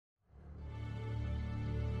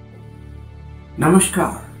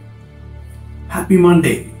Namaskar. Happy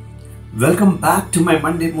Monday. Welcome back to my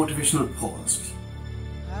Monday motivational post.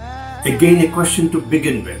 Again, a question to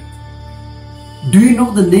begin with. Do you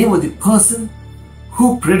know the name of the person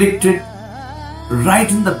who predicted right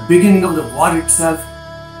in the beginning of the war itself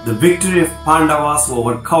the victory of Pandavas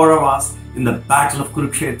over Kauravas in the battle of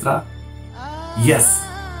Kurukshetra? Yes,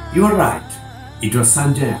 you are right. It was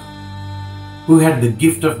Sanjaya, who had the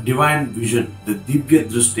gift of divine vision, the Divya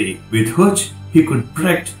Drishti, with which he could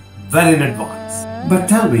predict well in advance. But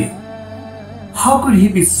tell me, how could he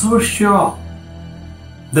be so sure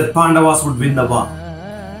that Pandavas would win the war?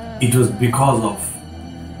 It was because of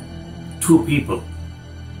two people,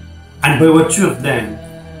 and by virtue of them,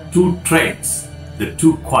 two traits, the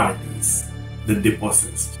two qualities that they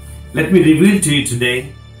possessed. Let me reveal to you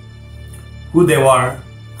today who they were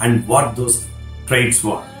and what those traits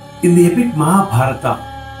were. In the epic Mahabharata,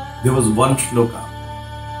 there was one Shloka.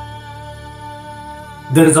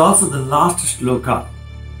 There is also the last Shloka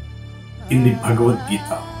in the Bhagavad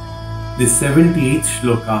Gita, the 78th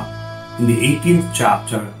Shloka in the 18th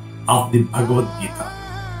chapter of the Bhagavad Gita.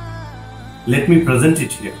 Let me present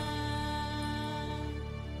it here.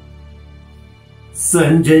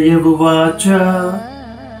 Sanjaya Uvacha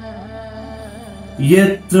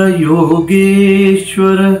Yatra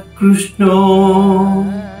Yogeshwara Krishno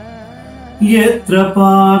Yatra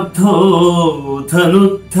Partho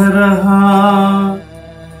Dhanuddharaha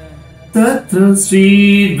Tatra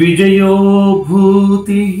Sri Vijayo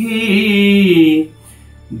Bhutihi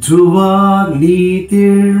Dhruva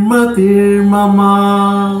Nitir Matir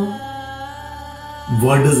Mama.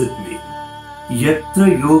 What does it mean? Yatra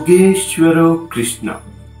Yogeshwaro Krishna.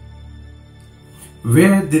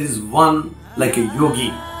 Where there is one like a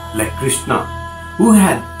yogi, like Krishna, who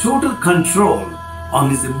had total control on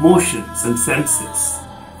his emotions and senses,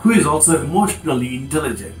 who is also emotionally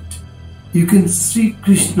intelligent. You can see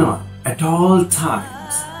Krishna at all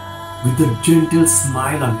times with a gentle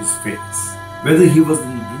smile on his face. Whether he was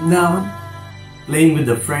in Vrindavan, playing with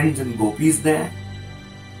the friends and gopis there,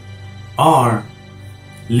 or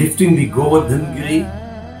lifting the Govardhan Giri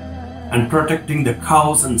and protecting the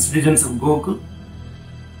cows and citizens of Gokul,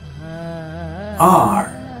 or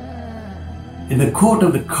in the court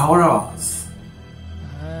of the Kauravas,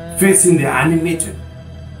 facing the animated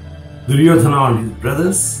Duryodhana and his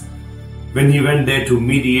brothers when he went there to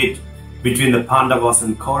mediate between the Pandavas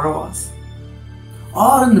and Kauravas,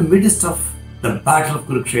 or in the midst of the battle of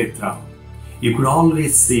Kurukshetra, you could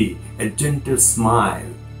always see a gentle smile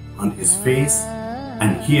on his face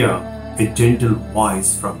and hear a gentle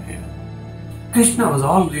voice from him. Krishna was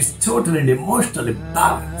always totally and emotionally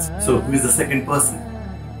balanced. So who is the second person?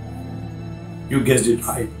 You guessed it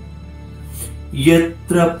right.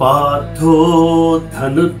 Yatra Partho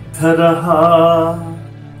Dhanuddharaha.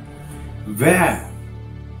 Where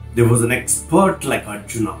there was an expert like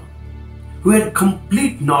Arjuna, who had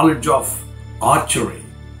complete knowledge of archery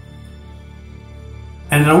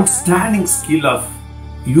and an outstanding skill of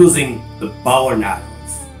using the bow and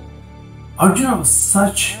arrows. Arjuna was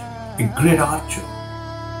such a great archer.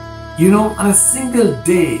 On a single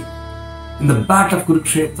day in the battle of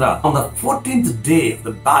Kurukshetra, on the 14th day of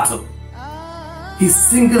the battle, he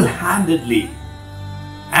single-handedly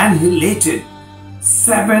annihilated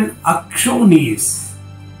 7 Akshonis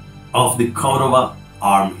of the Kaurava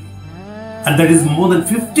army. And that is more than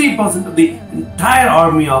 50% of the entire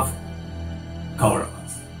army of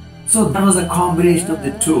Kauravas. So that was a combination of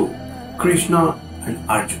the two, Krishna and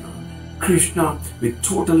Arjuna. Krishna with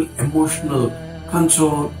total emotional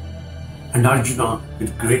control and Arjuna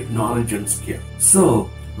with great knowledge and skill. So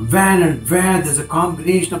when and where there's a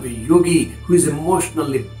combination of a yogi who is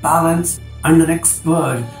emotionally balanced and an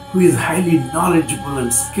expert who is highly knowledgeable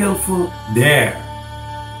and skillful, there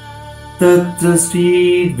Tatra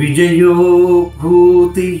Sri Vijayo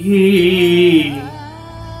Bhutihi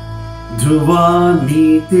Dhruva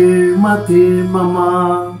Nitir Matir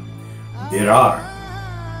Mama. There are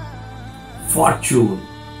fortune,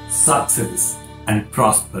 success and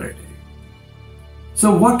prosperity.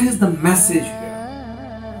 So what is the message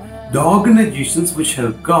here? The organizations which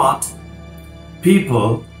have got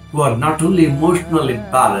people who are not only emotionally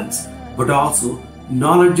balanced but also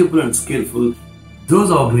knowledgeable and skillful,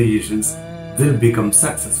 those organizations will become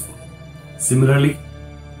successful. Similarly,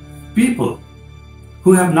 people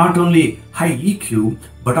who have not only high EQ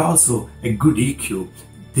but also a good EQ,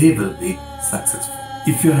 they will be successful.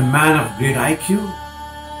 If you are a man of great IQ,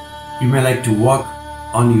 you may like to work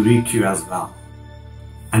on your EQ as well,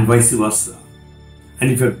 and vice versa. And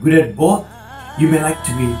if you are good at both, you may like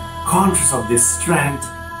to be conscious of this strength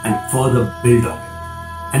and further build on it.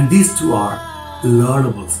 And these two are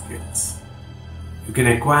learnable skills. You can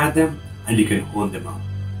acquire them and you can hone them up.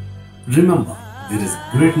 Remember, there is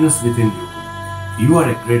greatness within you. You are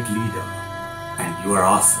a great leader and you are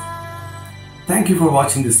awesome. Thank you for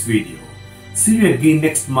watching this video. See you again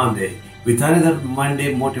next Monday with another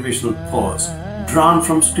Monday motivational post drawn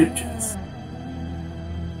from scriptures.